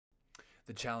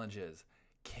The challenge is,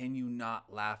 can you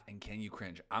not laugh and can you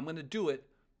cringe? I'm going to do it.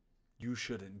 You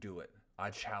shouldn't do it. I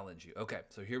challenge you. Okay,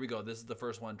 so here we go. This is the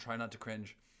first one. Try not to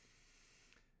cringe.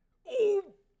 Oh,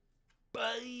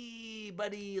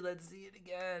 buddy, let's see it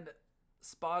again.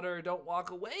 Spotter, don't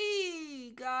walk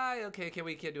away, guy. Okay,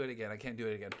 we can't do it again. I can't do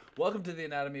it again. Welcome to the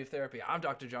Anatomy of Therapy. I'm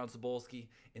Dr. John Cybulski.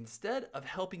 Instead of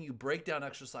helping you break down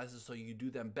exercises so you do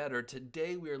them better,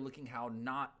 today we are looking how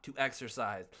not to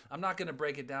exercise. I'm not going to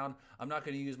break it down. I'm not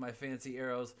going to use my fancy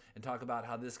arrows and talk about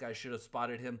how this guy should have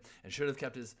spotted him and should have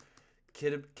kept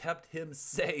him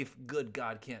safe. Good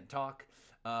God, can't talk.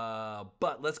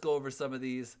 But let's go over some of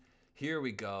these. Here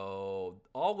we go.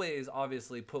 Always,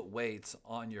 obviously, put weights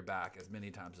on your back as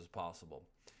many times as possible.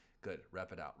 Good.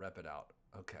 Rep it out. Rep it out.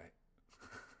 Okay.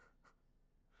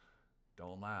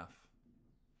 Don't laugh.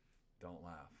 Don't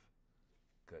laugh.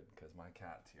 Good, because my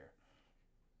cat's here.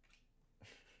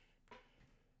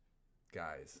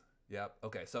 Guys. Yep.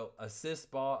 Okay, so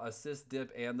assist ball, assist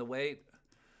dip, and the weight.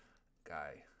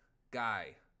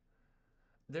 Guy.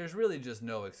 There's really just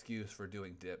no excuse for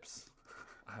doing dips.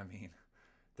 I mean...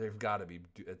 it's got to be a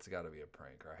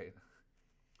prank, right?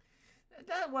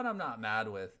 That one I'm not mad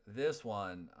with. This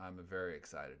one I'm very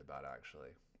excited about,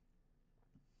 actually.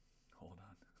 Hold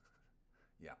on.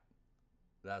 Yeah.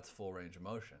 That's full range of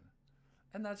motion.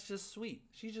 And that's just sweet.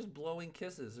 She's just blowing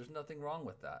kisses. There's nothing wrong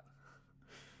with that.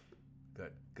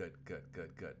 Good.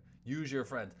 Use your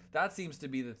friends. That seems to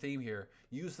be the theme here.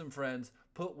 Use some friends.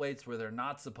 Put weights where they're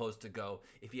not supposed to go.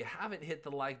 If you haven't hit the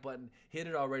like button, hit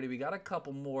it already. We got a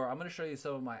couple more. I'm going to show you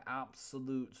some of my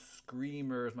absolute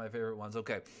screamers, my favorite ones.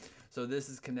 Okay, so this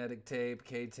is kinetic tape,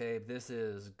 K-tape. This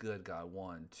is, good God,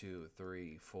 1, 2,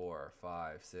 3, 4,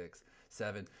 5, 6,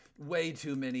 7. Way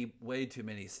too many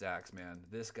stacks, man.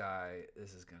 This is going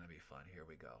to be fun. Here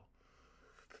we go.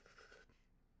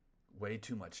 Way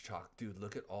too much chalk. Dude,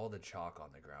 look at all the chalk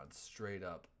on the ground. Straight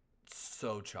up.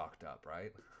 So chalked up,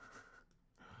 right?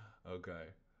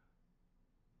 Okay.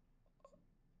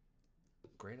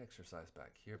 Great exercise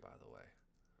back here, by the way.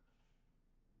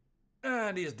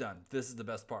 And he's done. This is the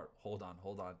best part. Hold on.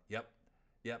 Yep.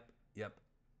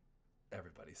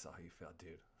 Everybody saw how you felt,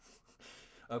 dude.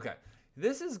 Okay.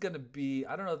 This is going to be,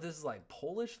 I don't know if this is like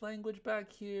Polish language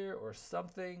back here or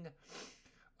something.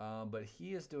 But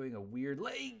he is doing a weird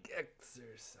leg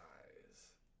exercise.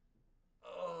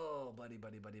 Oh, buddy.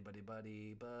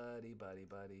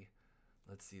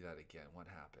 Let's see that again. What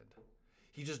happened?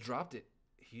 He just dropped it.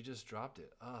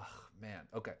 Oh, man.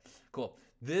 Okay, cool.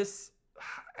 This,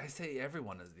 I say every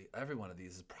one of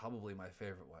these is probably my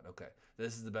favorite one. Okay,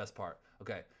 this is the best part.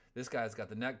 Okay, this guy's got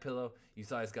the neck pillow. You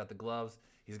saw he's got the gloves.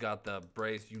 He's got the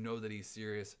brace. You know that he's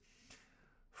serious.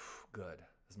 Good.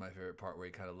 This is my favorite part where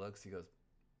he kind of looks. He goes,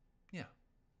 yeah.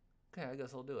 Okay, I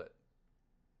guess I'll do it.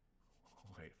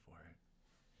 Wait for it.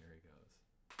 Here he goes.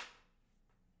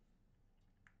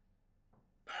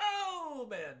 Oh,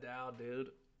 man, down, dude.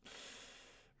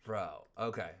 Bro.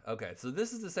 Okay. So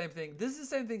this is the same thing. This is the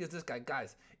same thing as this guy.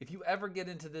 Guys, if you ever get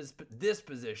into this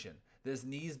position, this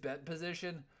knees bent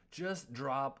position, just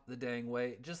drop the dang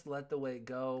weight. Just let the weight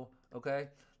go. Okay?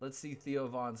 Let's see Theo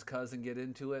Von's cousin get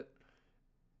into it.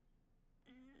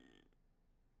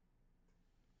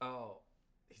 Oh,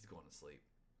 he's going to sleep.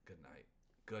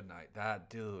 Good night. That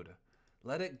dude.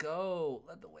 Let it go.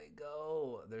 Let the weight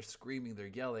go. They're screaming. They're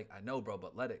yelling. I know, bro,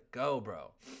 but let it go,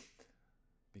 bro.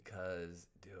 Because,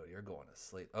 dude, you're going to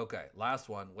sleep. Okay, last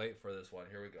one. Wait for this one.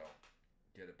 Here we go.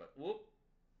 Get it, but whoop.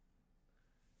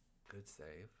 Good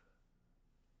save.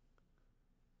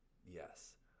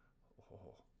 Yes.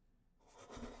 Oh.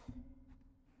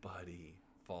 Buddy,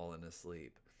 falling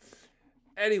asleep.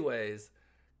 Anyways,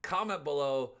 comment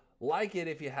below, like it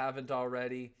if you haven't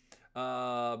already.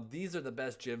 These are the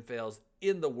best gym fails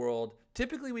in the world.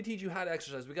 Typically, we teach you how to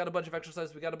exercise. We got a bunch of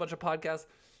exercises. We got a bunch of podcasts.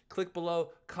 Click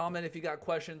below. Comment if you got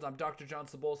questions. I'm Dr. John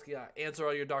Cybulski. I answer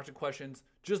all your doctor questions.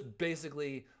 Just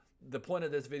basically, the point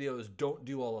of this video is don't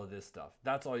do all of this stuff.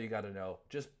 That's all you got to know.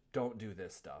 Just don't do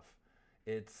this stuff.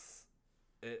 There's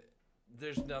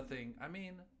nothing, I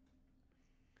mean,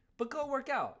 but go work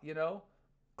out, you know?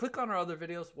 Click on our other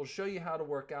videos. We'll show you how to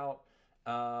work out.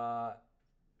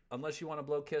 Unless you want to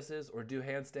blow kisses or do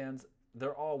handstands,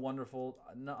 they're all wonderful.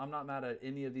 No, I'm not mad at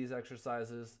any of these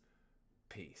exercises.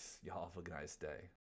 Peace. Y'all have a nice day.